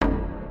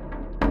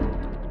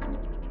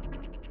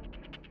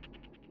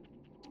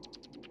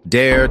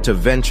Dare to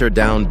venture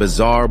down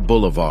Bizarre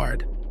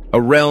Boulevard,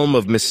 a realm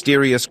of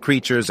mysterious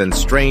creatures and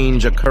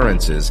strange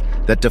occurrences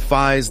that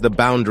defies the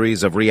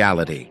boundaries of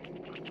reality.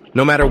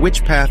 No matter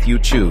which path you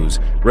choose,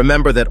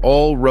 remember that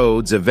all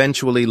roads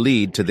eventually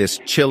lead to this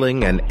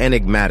chilling and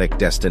enigmatic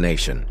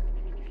destination.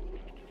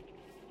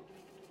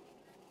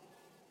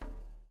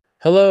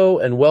 Hello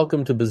and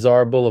welcome to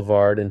Bizarre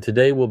Boulevard, and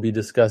today we'll be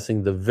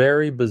discussing the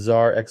very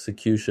bizarre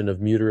execution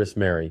of Murderous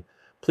Mary.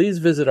 Please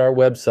visit our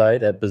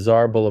website at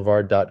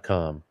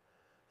bizarreboulevard.com.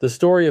 The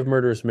story of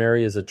Murderous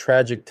Mary is a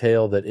tragic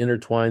tale that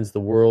intertwines the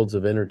worlds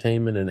of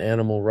entertainment and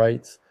animal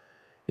rights.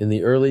 In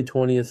the early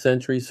 20th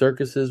century,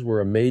 circuses were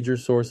a major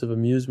source of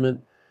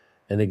amusement,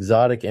 and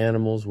exotic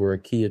animals were a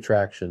key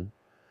attraction.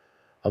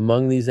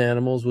 Among these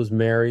animals was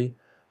Mary,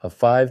 a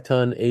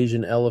 5-ton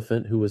Asian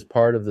elephant who was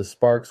part of the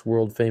Sparks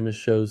world-famous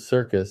show's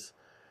Circus.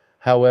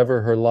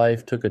 However, her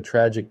life took a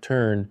tragic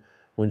turn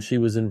when she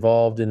was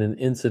involved in an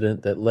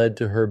incident that led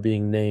to her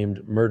being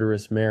named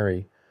Murderous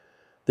Mary.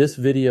 This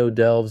video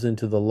delves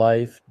into the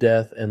life,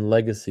 death, and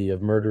legacy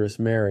of Murderous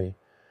Mary,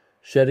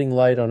 shedding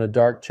light on a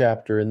dark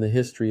chapter in the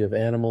history of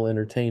animal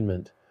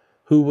entertainment.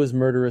 Who was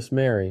Murderous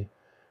Mary?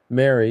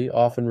 Mary,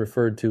 often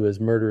referred to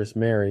as Murderous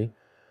Mary,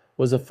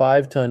 was a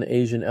 5-ton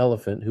Asian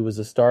elephant who was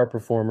a star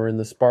performer in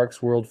the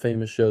Sparks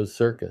world-famous show's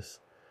Circus.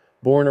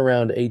 Born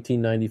around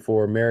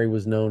 1894, Mary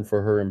was known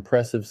for her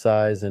impressive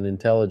size and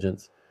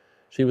intelligence.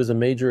 She was a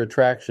major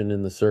attraction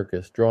in the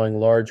circus, drawing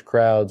large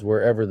crowds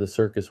wherever the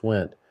circus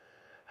went.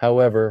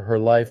 However, her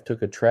life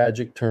took a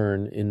tragic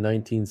turn in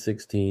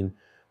 1916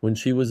 when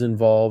she was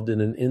involved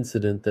in an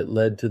incident that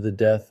led to the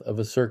death of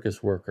a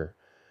circus worker.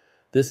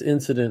 This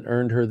incident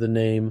earned her the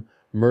name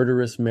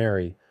Murderous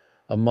Mary,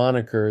 a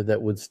moniker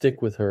that would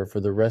stick with her for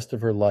the rest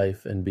of her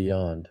life and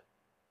beyond.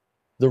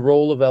 The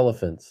role of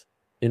elephants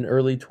in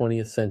early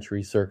 20th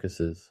century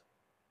circuses.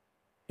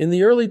 In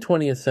the early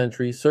 20th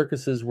century,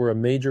 circuses were a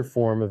major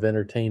form of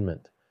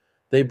entertainment.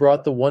 They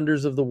brought the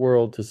wonders of the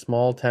world to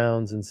small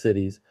towns and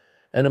cities,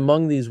 and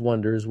among these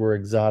wonders were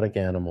exotic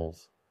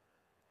animals.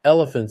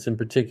 Elephants in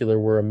particular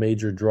were a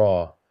major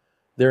draw.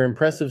 Their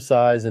impressive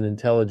size and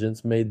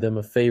intelligence made them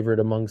a favorite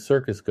among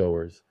circus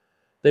goers.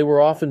 They were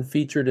often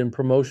featured in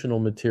promotional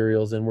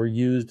materials and were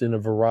used in a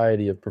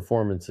variety of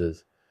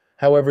performances.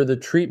 However, the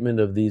treatment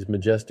of these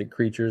majestic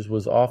creatures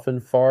was often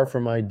far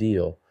from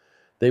ideal.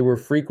 They were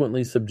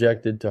frequently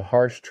subjected to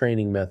harsh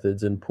training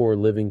methods and poor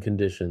living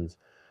conditions,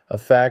 a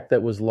fact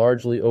that was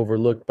largely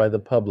overlooked by the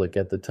public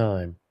at the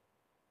time.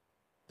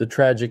 The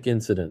tragic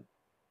incident.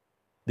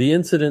 The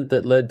incident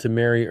that led to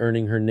Mary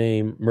earning her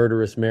name,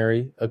 Murderous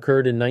Mary,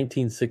 occurred in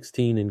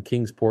 1916 in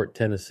Kingsport,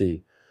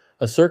 Tennessee.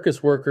 A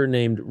circus worker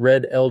named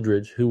Red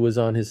Eldridge, who was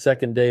on his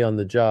second day on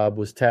the job,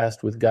 was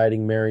tasked with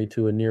guiding Mary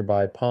to a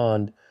nearby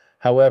pond.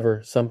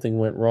 However, something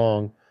went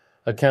wrong.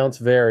 Accounts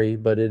vary,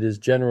 but it is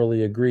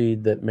generally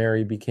agreed that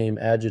Mary became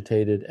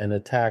agitated and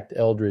attacked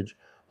Eldridge,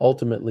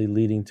 ultimately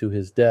leading to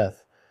his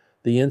death.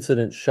 The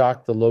incident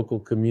shocked the local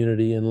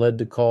community and led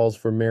to calls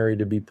for Mary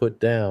to be put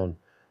down.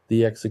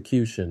 The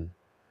execution.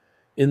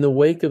 In the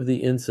wake of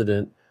the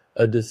incident,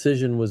 a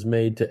decision was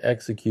made to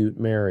execute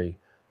Mary.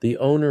 The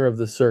owner of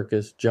the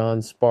circus,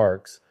 John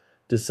Sparks,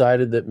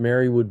 decided that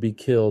Mary would be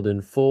killed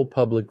in full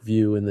public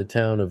view in the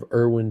town of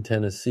Erwin,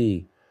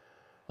 Tennessee.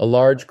 A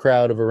large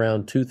crowd of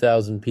around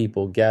 2,000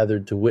 people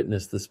gathered to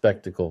witness the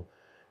spectacle.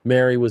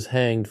 Mary was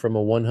hanged from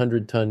a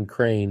 100-ton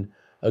crane,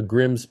 a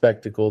grim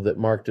spectacle that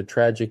marked a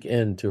tragic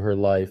end to her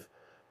life.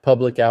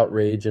 Public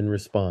outrage and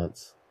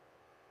response.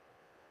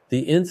 The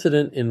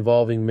incident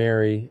involving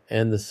Mary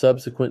and the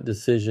subsequent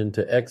decision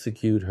to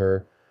execute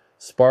her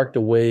sparked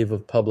a wave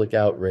of public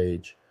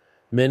outrage.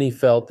 Many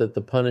felt that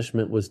the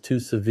punishment was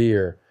too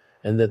severe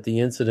and that the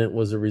incident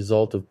was a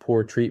result of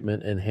poor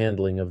treatment and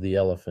handling of the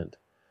elephant.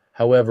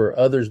 However,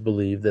 others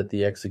believed that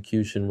the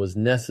execution was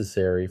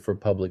necessary for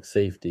public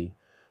safety.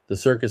 The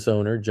circus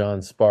owner,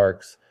 John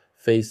Sparks,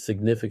 faced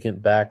significant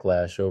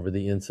backlash over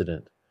the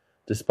incident.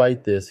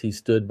 Despite this, he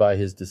stood by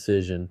his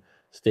decision,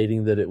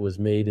 stating that it was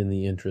made in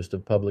the interest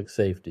of public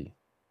safety.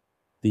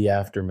 The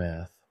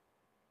aftermath.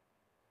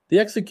 The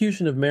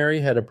execution of Mary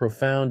had a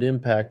profound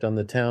impact on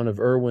the town of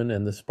Erwin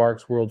and the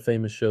Sparks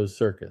world-famous show's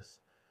Circus.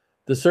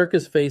 The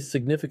circus faced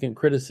significant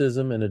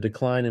criticism and a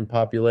decline in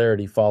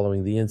popularity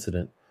following the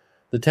incident.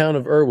 The town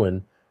of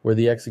Erwin, where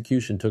the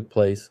execution took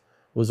place,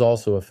 was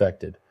also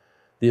affected.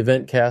 The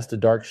event cast a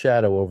dark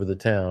shadow over the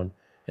town,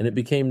 and it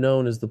became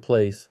known as the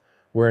place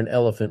where an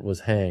elephant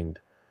was hanged.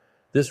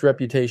 This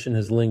reputation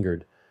has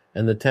lingered,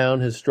 and the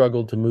town has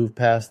struggled to move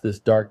past this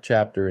dark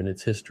chapter in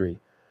its history.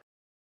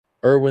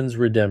 Erwin's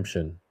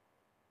redemption.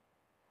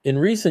 In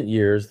recent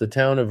years, the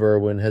town of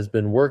Erwin has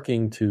been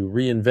working to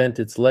reinvent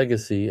its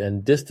legacy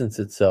and distance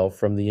itself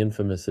from the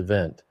infamous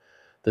event.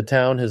 The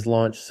town has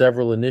launched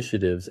several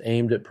initiatives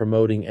aimed at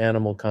promoting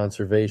animal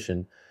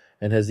conservation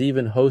and has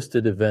even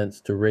hosted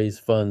events to raise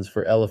funds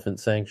for elephant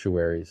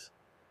sanctuaries.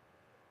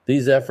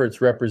 These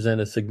efforts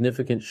represent a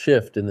significant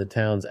shift in the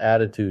town's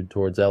attitude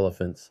towards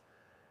elephants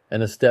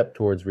and a step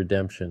towards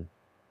redemption.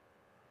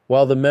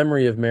 While the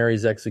memory of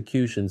Mary's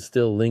execution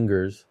still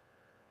lingers,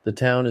 The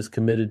town is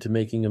committed to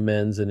making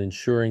amends and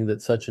ensuring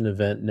that such an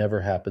event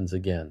never happens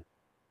again.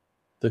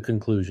 The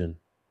conclusion.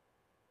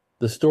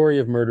 The story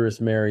of Murderous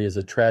Mary is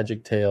a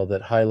tragic tale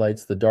that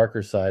highlights the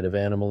darker side of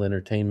animal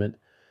entertainment.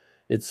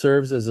 It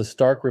serves as a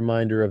stark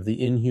reminder of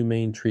the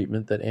inhumane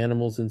treatment that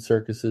animals in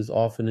circuses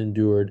often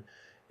endured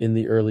in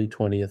the early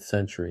 20th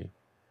century.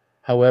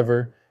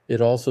 However, it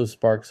also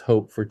sparks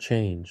hope for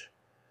change.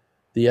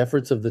 The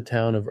efforts of the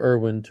town of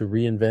Irwin to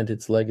reinvent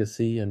its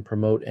legacy and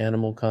promote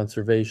animal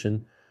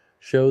conservation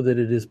show that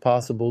it is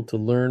possible to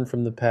learn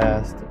from the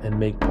past and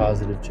make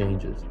positive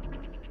changes.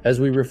 As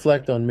we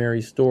reflect on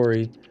Mary's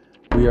story,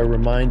 we are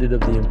reminded of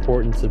the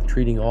importance of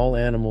treating all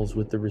animals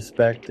with the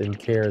respect and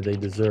care they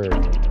deserve.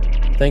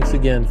 Thanks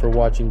again for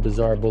watching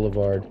Bizarre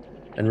Boulevard,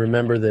 and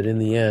remember that in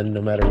the end,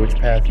 no matter which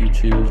path you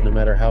choose, no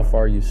matter how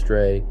far you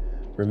stray,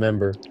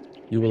 remember,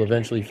 you will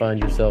eventually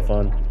find yourself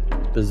on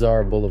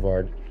Bizarre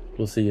Boulevard.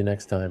 We'll see you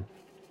next time.